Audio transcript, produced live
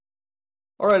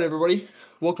All right, everybody,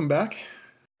 welcome back.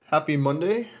 Happy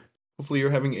Monday. Hopefully,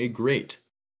 you're having a great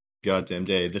goddamn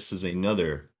day. This is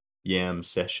another Yam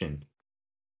Session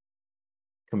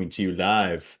coming to you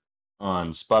live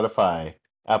on Spotify,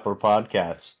 Apple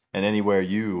Podcasts, and anywhere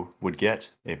you would get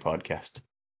a podcast.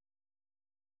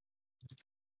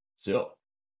 So,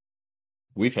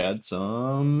 we've had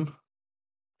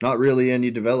not really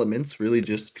any developments, really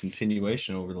just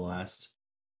continuation over the last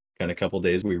kind of couple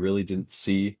days. We really didn't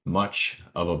see much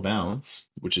of a bounce,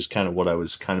 which is kind of what I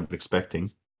was kind of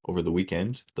expecting over the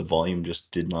weekend. The volume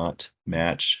just did not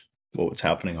match what was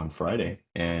happening on Friday.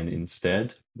 And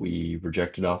instead, we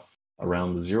rejected off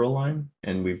around the zero line,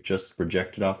 and we've just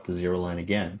rejected off the zero line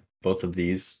again. Both of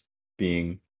these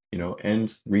being,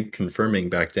 and reconfirming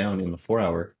back down in the 4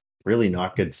 hour, really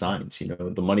not good signs.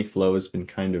 The money flow has been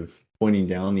kind of pointing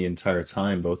down the entire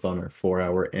time, both on our 4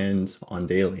 hour and on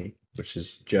daily, which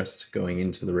is just going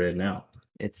into the red now.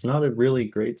 It's not a really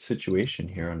great situation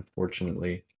here,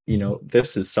 unfortunately.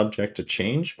 This is subject to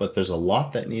change, but there's a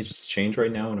lot that needs to change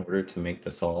right now in order to make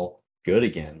this all good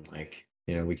again.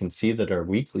 We can see that our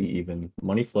weekly even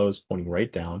money flow is pointing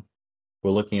right down.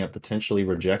 We're looking at potentially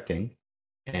rejecting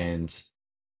and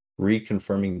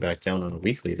reconfirming back down on a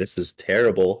weekly. This is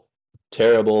terrible,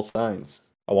 terrible signs.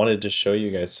 I wanted to show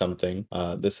you guys something.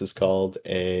 This is called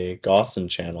a Gaussian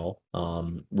channel.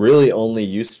 Really only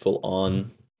useful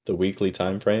on the weekly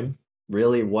time frame.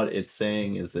 Really what it's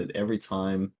saying is that every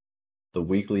time the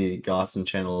weekly Gaussian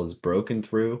channel is broken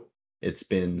through, it's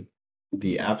been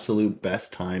the absolute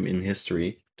best time in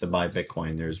history to buy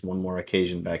Bitcoin. There's one more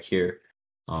occasion back here.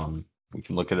 We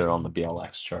can look at it on the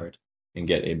BLX chart and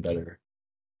get a better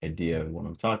idea of what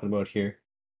I'm talking about here.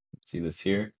 See this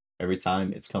here? Every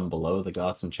time it's come below the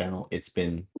Gaussian channel, it's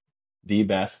been the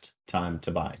best time to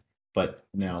buy. But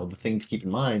now the thing to keep in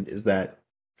mind is that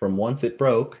from once it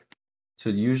broke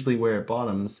to usually where it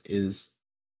bottoms is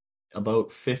about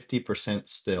 50%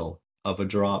 still of a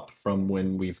drop from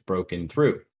when we've broken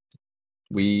through.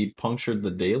 We punctured the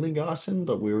daily Gaussian,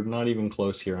 but we were not even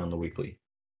close here on the weekly.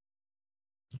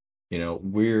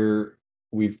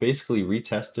 We've basically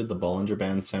retested the Bollinger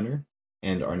Band Center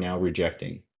and are now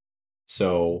rejecting.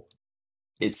 So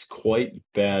it's quite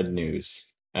bad news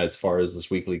as far as this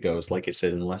weekly goes. Like I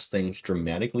said, unless things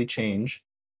dramatically change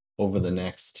over the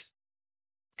next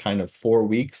kind of 4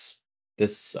 weeks,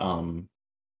 this 30K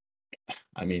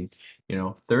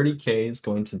is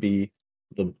going to be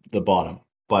the bottom,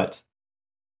 but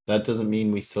that doesn't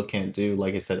mean we still can't do,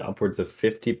 like I said, upwards of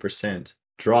 50%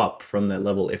 drop from that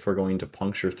level if we're going to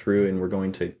puncture through and we're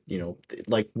going to,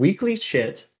 weekly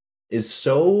shit is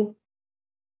so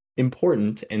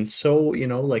important and so,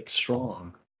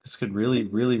 strong. This could really,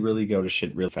 really, really go to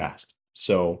shit real fast.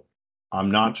 So I'm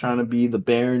not trying to be the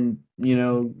bear and,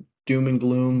 doom and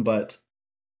gloom, but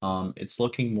it's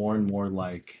looking more and more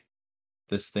like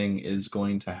this thing is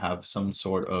going to have some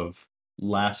sort of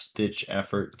last ditch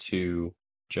effort to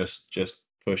just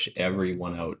push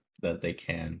everyone out that they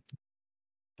can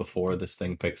before this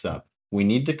thing picks up. We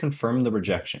need to confirm the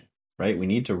rejection, right? We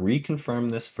need to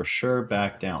reconfirm this for sure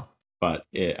back down. But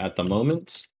at the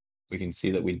moment, we can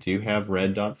see that we do have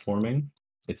red dot forming.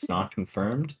 It's not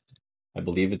confirmed. I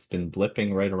believe it's been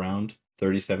blipping right around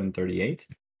 37, 38.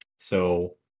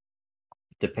 So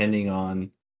depending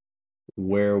on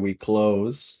where we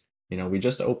close, we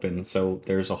just opened. So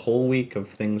there's a whole week of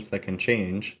things that can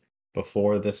change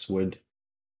before this would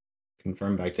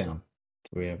confirm back down.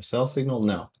 Do we have a sell signal?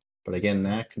 No. But again,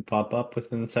 that could pop up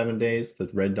within 7 days. The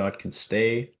red dot could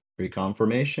stay.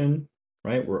 Reconfirmation,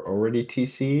 right? We're already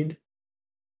TC'd.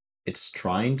 It's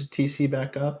trying to TC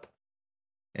back up,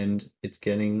 and it's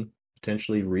getting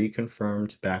potentially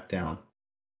reconfirmed back down.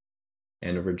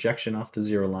 And a rejection off the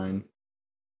zero line,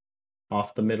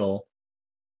 off the middle.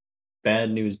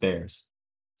 Bad news bears.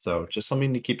 So just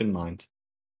something to keep in mind.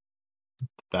 The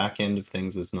back end of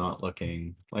things is not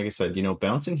looking, like I said,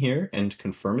 bouncing here and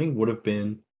confirming would have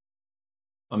been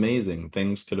amazing.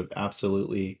 Things could have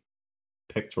absolutely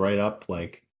picked right up,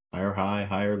 like higher high,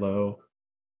 higher low.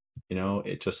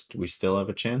 We still have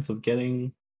a chance of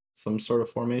getting some sort of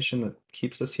formation that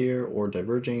keeps us here or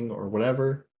diverging or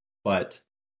whatever, but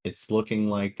it's looking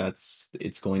like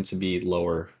it's going to be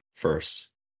lower first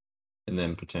and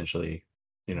then potentially,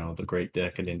 the great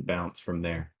decadent bounce from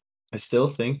there. I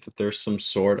still think that there's some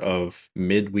sort of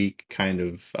midweek kind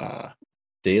of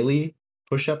daily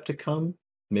push up to come,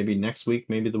 maybe next week,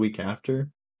 maybe the week after,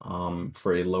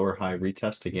 for a lower high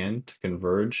retest again to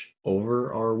converge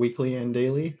over our weekly and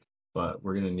daily. But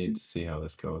we're going to need to see how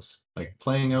this goes. Like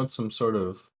playing out some sort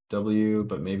of W,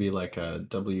 but maybe like a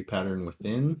W pattern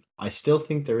within. I still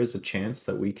think there is a chance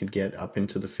that we could get up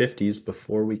into the 50s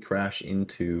before we crash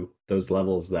into those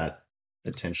levels that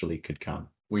potentially could come.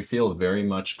 We feel very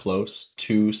much close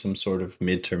to some sort of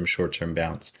midterm, short-term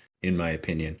bounce, in my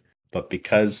opinion. But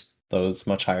because those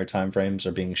much higher time frames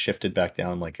are being shifted back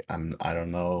down, like I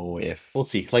don't know if we'll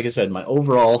see. Like I said, my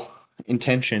overall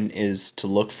intention is to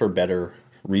look for better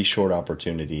reshort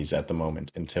opportunities at the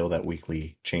moment until that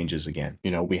weekly changes again.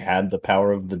 You know, we had the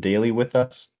power of the daily with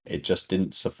us. It just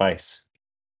didn't suffice,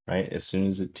 right? As soon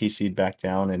as it TC'd back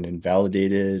down and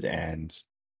invalidated and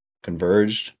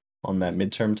converged on that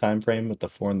midterm time frame with the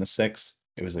 4 and the 6,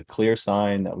 it was a clear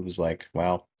sign that was like,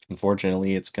 well,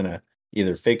 unfortunately, it's gonna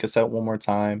either fake us out one more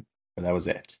time or that was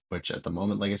it. Which at the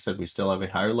moment, like I said, we still have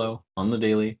a higher low on the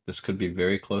daily. This could be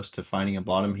very close to finding a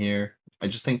bottom here. I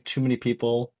just think too many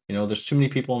people, there's too many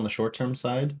people on the short term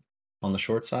side, on the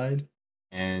short side,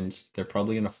 and they're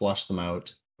probably gonna flush them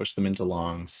out, push them into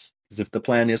longs. Because if the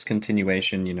plan is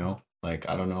continuation, like,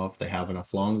 I don't know if they have enough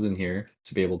longs in here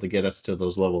to be able to get us to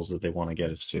those levels that they want to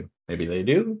get us to. Maybe they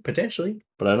do, potentially,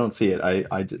 but I don't see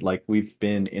it. Like, we've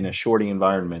been in a shorting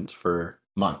environment for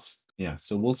months. Yeah,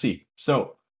 so we'll see.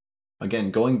 So, again,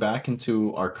 going back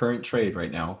into our current trade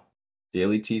right now,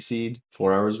 daily T-seed,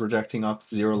 4 hours rejecting off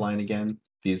the zero line again.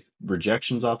 These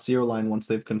rejections off zero line, once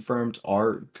they've confirmed,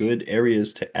 are good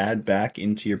areas to add back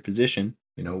into your position.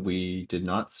 We did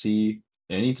not see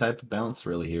any type of bounce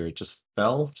really here. It just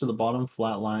fell to the bottom,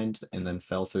 flatlined, and then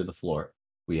fell through the floor.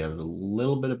 We have a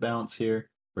little bit of bounce here,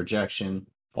 rejection,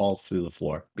 falls through the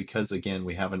floor. Because again,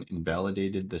 we haven't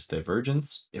invalidated this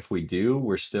divergence. If we do,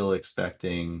 we're still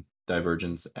expecting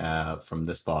divergence from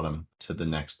this bottom to the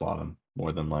next bottom,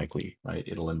 more than likely, right?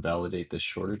 It'll invalidate this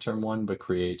shorter term one, but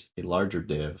create a larger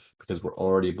div because we're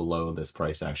already below this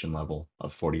price action level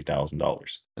of $40,000.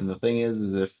 And the thing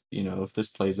is if this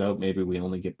plays out, maybe we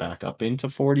only get back up into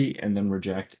 40 and then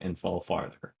reject and fall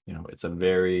farther. It's a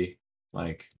very,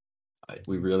 like,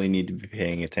 we really need to be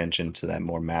paying attention to that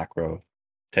more macro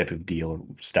type of deal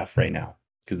stuff right now,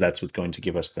 because that's what's going to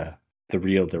give us the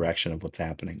real direction of what's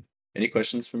happening. Any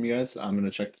questions from you guys? I'm going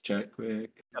to check the chat quick.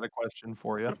 Got a question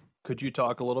for you. Could you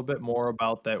talk a little bit more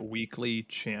about that weekly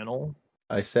channel?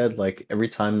 I said, like, every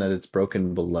time that it's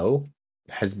broken below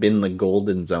has been the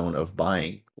golden zone of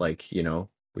buying. Like,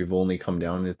 we've only come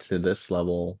down into this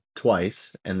level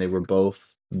twice, and they were both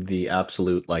the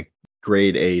absolute, like,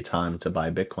 grade A time to buy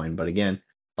Bitcoin. But again,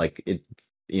 like,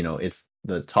 if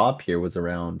the top here was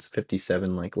around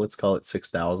 57, like, let's call it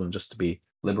 6,000 just to be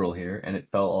liberal here, and it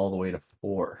fell all the way to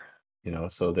 4.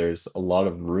 So there's a lot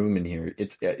of room in here.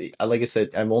 It's like I said,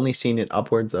 I've only seen it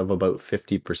upwards of about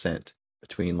 50%,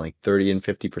 between like 30 and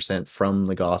 50% from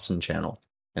the Gaussian channel.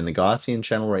 And the Gaussian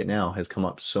channel right now has come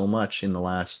up so much in the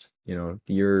last,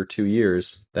 year or 2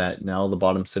 years that now the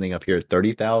bottom's sitting up here at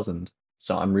 30,000.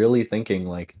 So I'm really thinking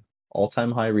like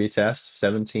all-time high retest,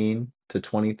 17 to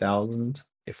 20,000.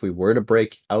 If we were to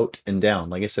break out and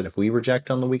down, like I said, if we reject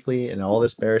on the weekly and all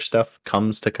this bearish stuff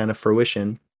comes to kind of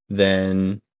fruition,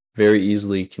 then very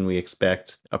easily can we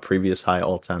expect a previous high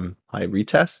all-time high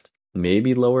retest,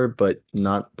 maybe lower, but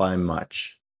not by much.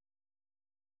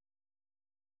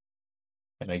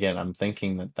 And again, I'm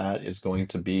thinking that that is going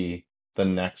to be the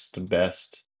next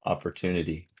best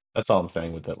opportunity. That's all I'm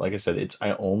saying with it. Like I said,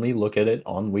 I only look at it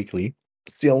on weekly.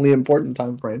 It's the only important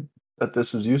time frame that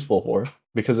this is useful for,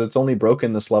 because it's only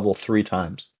broken this level 3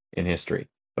 times in history.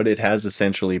 But it has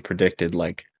essentially predicted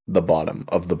like the bottom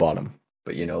of the bottom.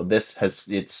 But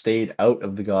it stayed out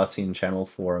of the Gaussian channel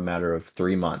for a matter of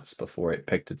 3 months before it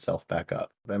picked itself back up.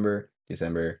 November,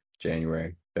 December,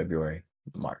 January, February,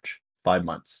 March. 5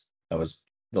 months. That was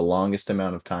the longest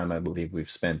amount of time I believe we've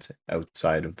spent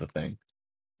outside of the thing.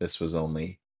 This was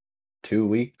only 2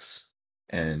 weeks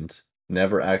and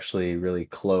never actually really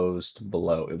closed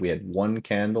below. We had one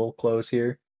candle close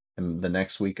here, and the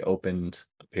next week opened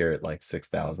up here at like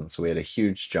 6,000. So we had a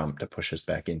huge jump to push us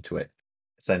back into it.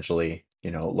 Essentially,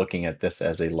 looking at this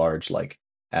as a large like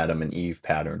Adam and Eve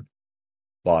pattern,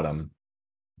 bottom,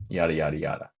 yada, yada,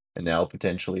 yada. And now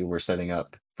potentially we're setting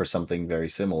up for something very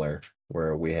similar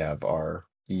where we have our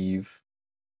Eve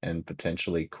and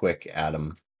potentially quick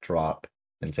Adam drop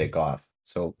and take off.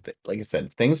 So, like I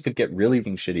said, things could get really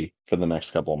shitty for the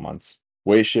next couple of months.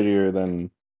 Way shittier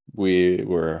than we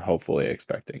were hopefully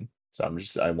expecting. So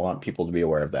I want people to be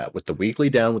aware of that. With the weekly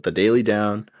down, with the daily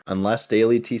down, unless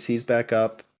daily TC's back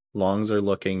up, longs are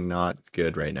looking not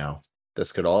good right now.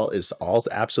 This is all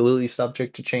absolutely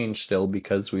subject to change still,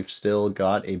 because we've still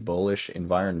got a bullish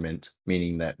environment,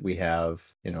 meaning that we have,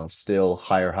 still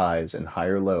higher highs and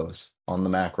higher lows on the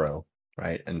macro.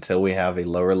 right? Until we have a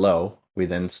lower low, we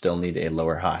then still need a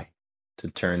lower high to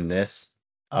turn this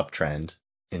uptrend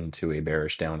into a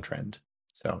bearish downtrend.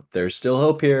 So there's still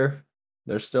hope here.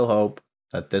 There's still hope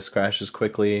that this crashes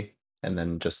quickly and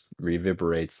then just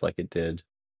reverberates like it did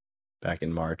back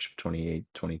in March of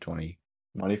 2020.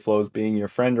 Money flows being your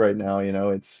friend right now,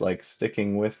 it's like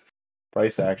sticking with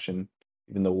price action,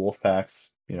 even the wolf pack's,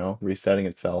 resetting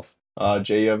itself.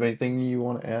 Jay, you have anything you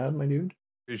want to add, my dude?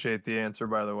 Appreciate the answer,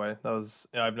 by the way.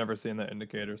 Yeah, I've never seen that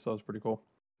indicator, so it's pretty cool.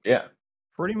 Yeah.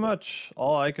 Pretty much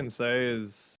all I can say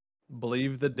is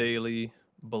believe the daily,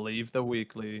 believe the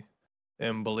weekly,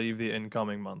 and believe the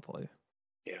incoming monthly.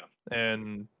 Yeah.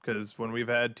 And because when we've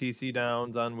had TC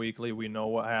downs on weekly, we know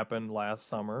what happened last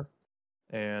summer.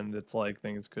 And it's like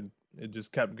it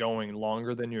just kept going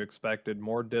longer than you expected,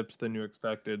 more dips than you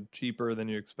expected, cheaper than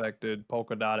you expected,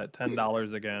 Polkadot at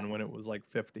 $10 again when it was like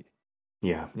 50,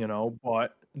 Yeah.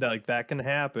 but like that can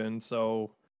happen.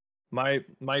 So my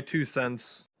 2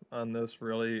 cents on this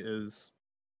really is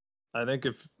I think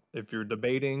if you're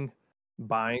debating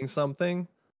buying something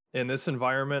in this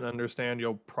environment, understand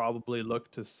you'll probably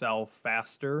look to sell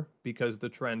faster because the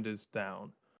trend is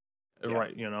down. Yeah.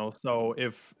 Right, So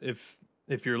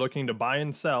if you're looking to buy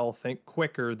and sell, think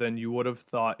quicker than you would have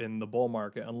thought in the bull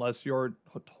market, unless you're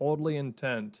totally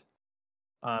intent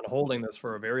on holding this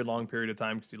for a very long period of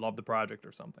time because you love the project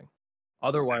or something.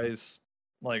 Otherwise,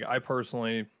 like I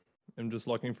personally am just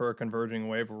looking for a converging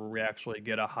wave where we actually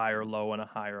get a higher low and a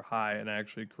higher high and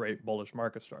actually create bullish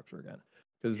market structure again.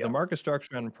 Because the Yeah. market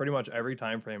structure on pretty much every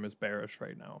time frame is bearish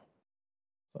right now.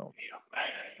 So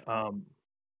um,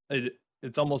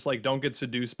 it's almost like don't get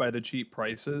seduced by the cheap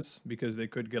prices because they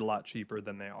could get a lot cheaper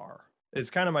than they are.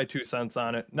 It's kind of my 2 cents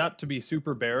on it. Not to be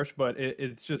super bearish, but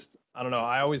it's just I don't know.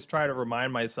 I always try to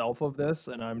remind myself of this,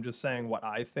 and I'm just saying what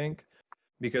I think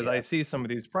because I Yeah. see some of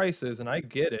these prices and I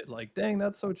get it. Like, dang,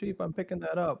 that's so cheap. I'm picking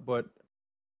that up, but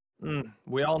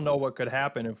we all know what could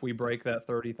happen if we break that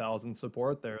 30,000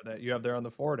 support there that you have there on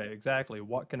the 4 day. Exactly,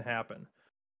 what can happen?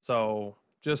 So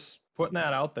just putting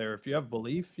that out there. If you have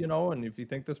belief, and if you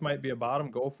think this might be a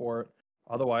bottom, go for it.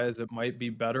 Otherwise, it might be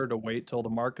better to wait till the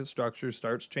market structure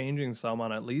starts changing some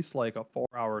on at least like a 4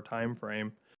 hour time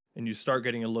frame, and you start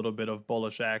getting a little bit of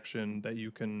bullish action that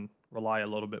you can rely a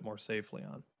little bit more safely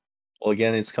on. Well,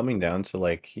 again, it's coming down to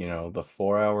like, the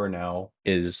 4 hour now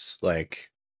is like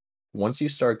once you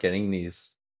start getting these,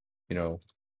 you know,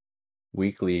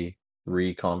 weekly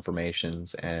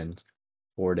reconfirmations and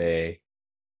 4 day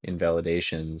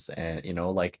invalidations and,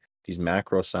 like these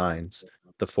macro signs,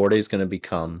 the 4 day is going to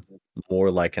become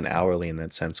more like an hourly in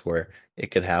that sense where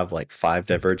it could have like five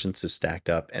divergences stacked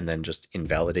up and then just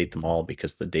invalidate them all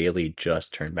because the daily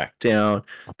just turned back down,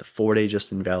 the 4 day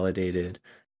just invalidated.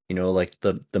 Like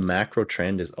the macro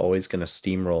trend is always going to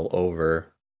steamroll over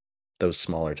those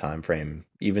smaller time frame,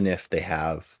 even if they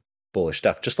have bullish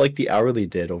stuff, just like the hourly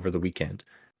did over the weekend,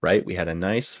 right? We had a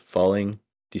nice falling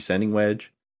descending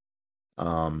wedge,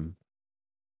 um,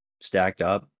 stacked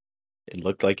up. It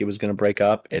looked like it was going to break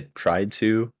up. It tried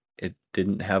to. It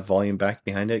didn't have volume back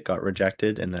behind it, got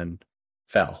rejected, and then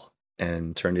fell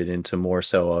and turned it into more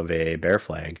so of a bear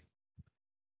flag.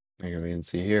 Like we can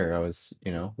see here,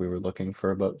 we were looking for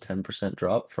about 10%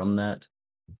 drop from that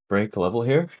break level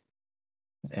here,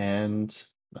 and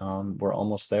we're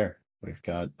almost there. We've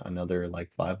got another like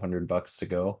 $500 to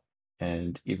go,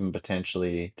 and even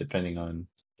potentially, depending on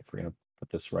if we're gonna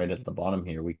put this right at the bottom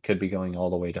here, we could be going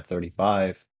all the way to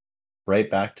 35,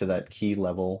 right back to that key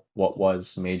level, what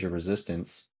was major resistance,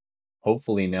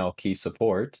 hopefully now key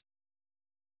support.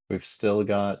 We've still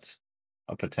got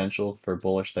a potential for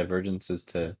bullish divergences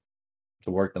to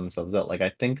work themselves out. Like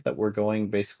I think that we're going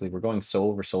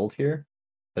so oversold here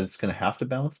that it's going to have to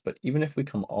bounce. But even if we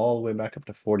come all the way back up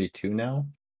to 42 now,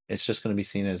 it's just going to be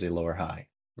seen as a lower high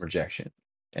rejection.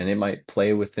 And it might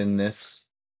play within this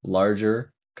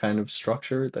larger kind of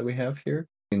structure that we have here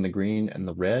in the green and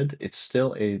the red. It's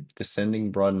still a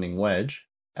descending broadening wedge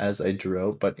as I drew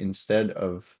out, but instead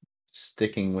of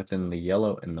sticking within the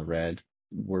yellow and the red,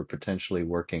 we're potentially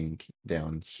working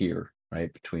down here,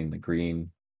 right, between the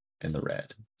green and the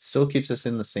red. Still keeps us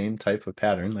in the same type of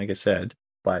pattern, like I said,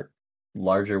 but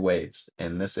larger waves.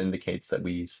 And this indicates that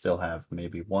we still have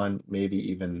maybe one, maybe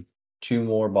even two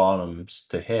more bottoms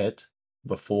to hit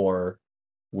before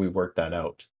we work that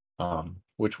out,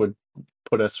 which would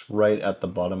put us right at the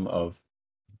bottom of,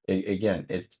 again,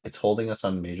 it's holding us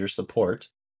on major support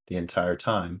the entire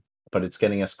time, but it's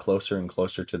getting us closer and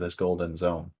closer to this golden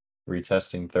zone,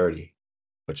 retesting 30,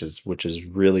 which is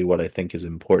really what I think is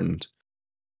important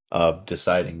of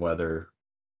deciding whether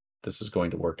this is going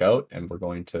to work out and we're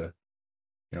going to,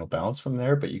 bounce from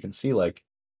there. But you can see like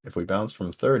If we bounce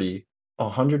from 30,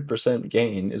 100%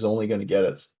 gain is only going to get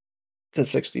us to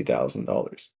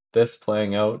 $60,000. This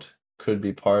playing out could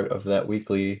be part of that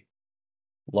weekly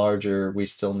larger, we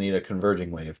still need a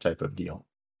converging wave type of deal.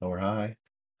 Lower high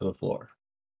to the floor.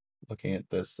 Looking at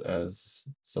this as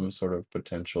some sort of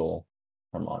potential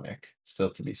harmonic,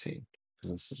 still to be seen.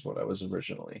 This is what I was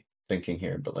originally thinking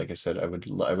here, but like I said, I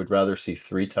would rather see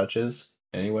 3 touches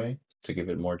anyway to give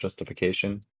it more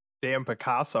justification. Damn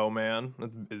Picasso, man,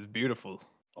 it's beautiful.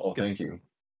 Oh, thank you.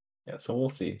 Yeah, so we'll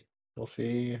see. We'll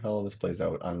see how this plays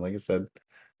out. Like I said,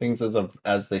 things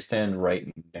as they stand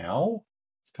right now,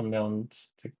 let's come down,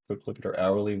 take a quick look at our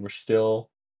hourly. We're still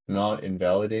not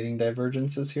invalidating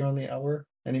divergences here on the hour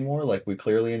anymore. Like we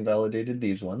clearly invalidated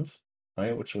these ones,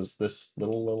 right? Which was this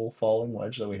little falling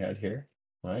wedge that we had here,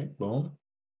 right? Boom,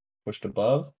 pushed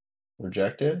above,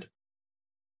 rejected,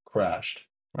 crashed,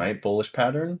 right? Bullish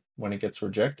pattern when it gets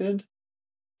rejected,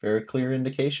 very clear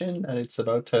indication that it's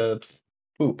about to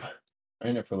poop.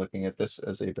 And if we're looking at this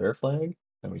as a bear flag,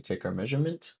 then we take our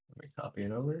measurement, we copy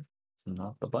it over, and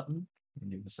off the button, and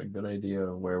give us a good idea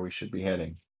of where we should be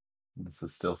heading. This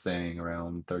is still saying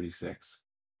around 36,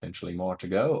 potentially more to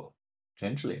go.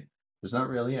 Potentially. There's not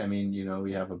really, I mean,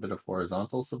 we have a bit of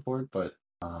horizontal support, but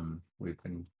we've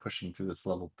been pushing through this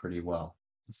level pretty well.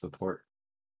 The support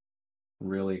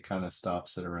really kind of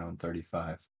stops at around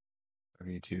 35,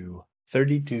 32.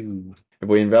 32. If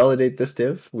we invalidate this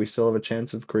div, we still have a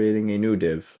chance of creating a new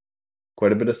div.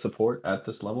 Quite a bit of support at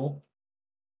this level,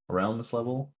 around this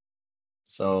level.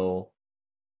 So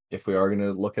if we are going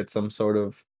to look at some sort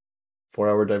of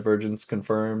 4-hour divergence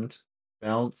confirmed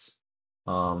bounce,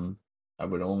 I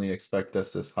would only expect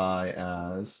us as high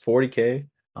as 40K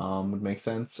would make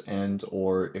sense, and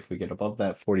or if we get above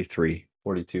that, 43,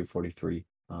 42, 43.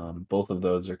 Both of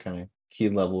those are kind of key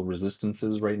level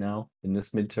resistances right now in this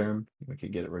midterm. We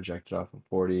could get it rejected off of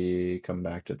 40, come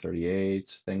back to 38,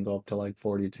 then go up to like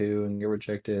 42 and get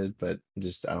rejected. But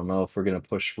I don't know if we're going to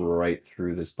push right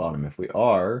through this bottom. If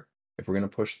we're going to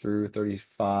push through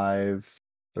 35,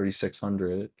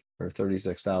 3600 or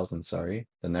 36,000, sorry.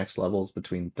 The next level is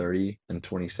between 30 and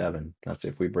 27. That's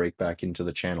if we break back into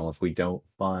the channel. If we don't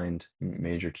find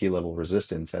major key level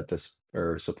resistance at this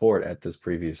or support at this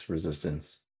previous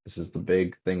resistance. This is the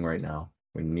big thing right now.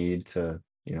 We need to,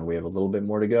 we have a little bit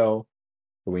more to go,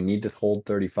 but we need to hold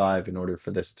 35 in order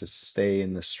for this to stay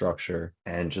in this structure.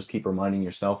 And just keep reminding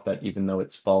yourself that even though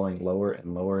it's falling lower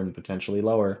and lower and potentially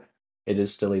lower, it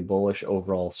is still a bullish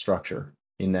overall structure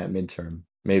in that midterm.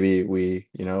 Maybe we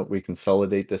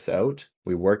consolidate this out,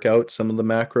 we work out some of the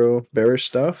macro bearish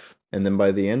stuff, and then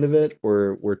by the end of it,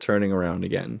 we're turning around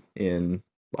again in,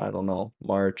 I don't know,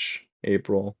 March,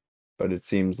 April. But it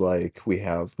seems like we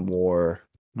have more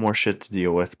shit to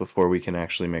deal with before we can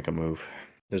actually make a move.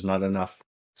 There's not enough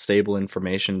stable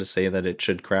information to say that it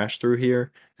should crash through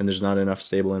here, and there's not enough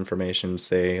stable information to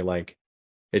say like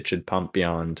it should pump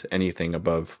beyond anything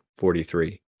above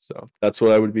 43. So that's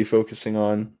what I would be focusing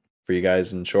on for you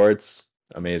guys in shorts.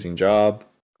 Amazing job.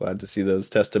 Glad to see those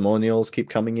testimonials keep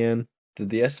coming in. Did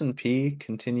the S&P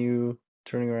continue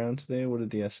turning around today? What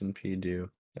did the S&P do?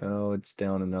 Oh, it's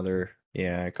down another.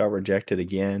 Yeah, it got rejected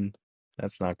again.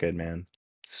 That's not good, man.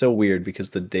 So weird because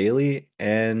the daily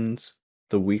and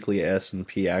the weekly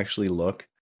S&P actually look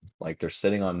like they're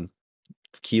sitting on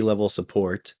key level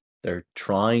support. They're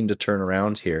trying to turn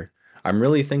around here. I'm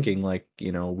really thinking like,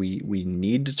 we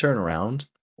need to turn around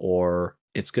or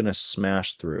it's going to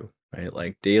smash through, right?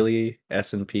 Like daily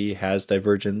S&P has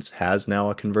divergence, has now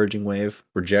a converging wave,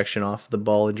 rejection off the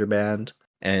Bollinger Band,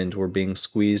 and we're being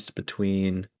squeezed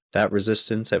between that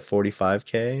resistance at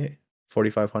 45K,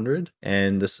 4,500,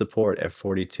 and the support at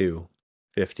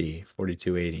 4250,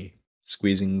 4280.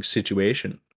 Squeezing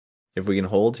situation. If we can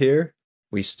hold here,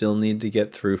 we still need to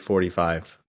get through 45.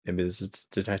 It's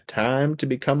time to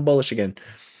become bullish again.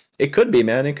 It could be,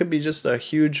 man. It could be just a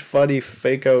huge fuddy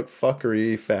fake out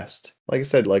fuckery fest. Like I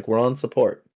said, like we're on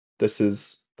support. This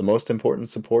is the most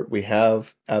important support we have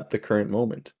at the current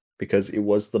moment because it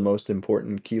was the most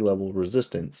important key level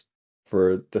resistance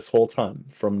for this whole time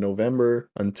from November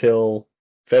until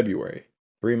February.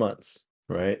 3 months,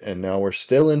 right? And now we're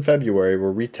still in February.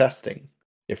 We're retesting.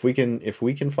 If we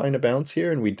can find a bounce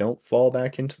here and we don't fall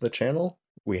back into the channel,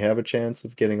 we have a chance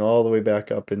of getting all the way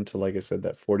back up into, like I said,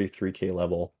 that 43K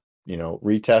level.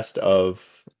 Retest of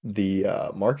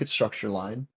the market structure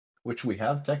line, which we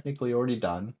have technically already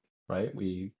done, right?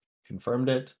 We confirmed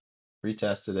it,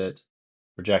 retested it,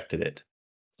 rejected it.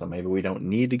 So maybe we don't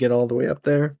need to get all the way up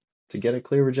there to get a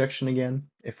clear rejection again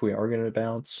if we are going to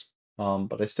bounce.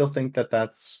 But I still think that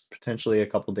that's potentially a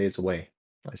couple days away.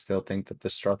 I still think that the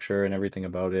structure and everything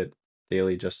about it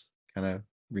daily just kind of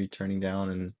returning down,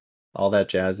 and all that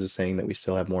jazz is saying that we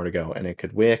still have more to go. And it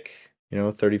could wick,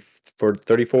 30 for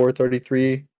 34,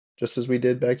 33, just as we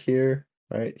did back here,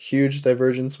 right? Huge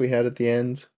divergence we had at the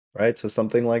end, right? So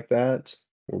something like that,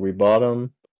 where we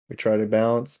bottom, we try to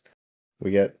bounce,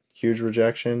 we get huge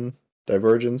rejection,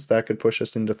 divergence, that could push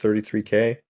us into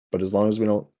 33K. But as long as we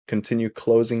don't continue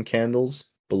closing candles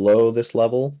below this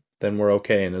level, then we're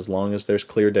okay. And as long as there's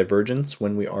clear divergence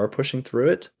when we are pushing through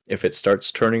it, if it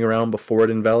starts turning around before it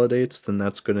invalidates, then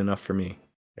that's good enough for me.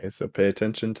 Okay, so pay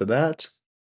attention to that.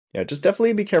 Yeah, just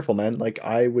definitely be careful, man. Like,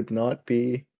 I would not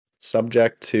be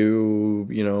subject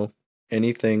to,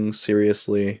 anything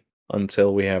seriously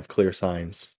until we have clear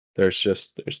signs.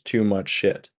 There's too much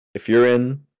shit. If you're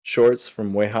in shorts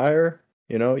from way higher,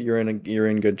 you're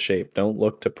in good shape. Don't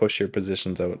look to push your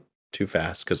positions out too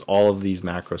fast because all of these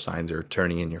macro signs are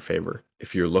turning in your favor.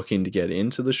 If you're looking to get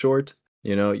into the short,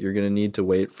 you're going to need to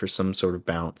wait for some sort of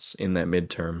bounce in that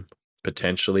midterm,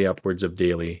 potentially upwards of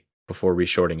daily before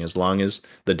reshorting. As long as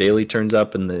the daily turns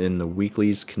up and the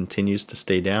weeklies continues to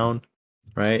stay down,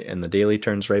 right, and the daily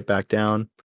turns right back down,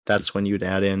 that's when you'd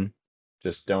add in.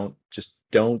 Just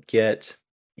don't get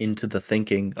into the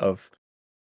thinking of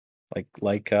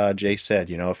like Jay said,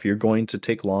 if you're going to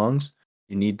take longs,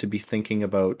 you need to be thinking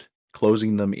about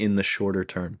closing them in the shorter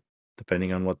term,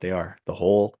 depending on what they are.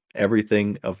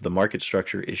 Everything of the market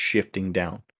structure is shifting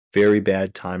down. Very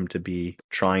bad time to be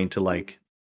trying to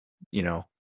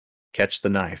catch the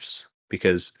knives,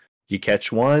 because you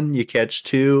catch one, you catch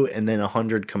two, and then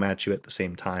 100 come at you at the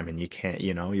same time, and you can't,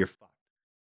 you're fucked.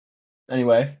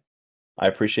 Anyway, I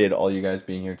appreciate all you guys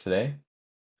being here today.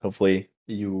 Hopefully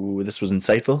this was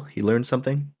insightful. You learned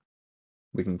something.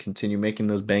 We can continue making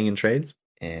those banging trades,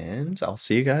 and I'll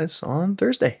see you guys on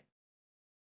Thursday.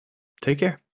 Take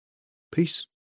care. Peace.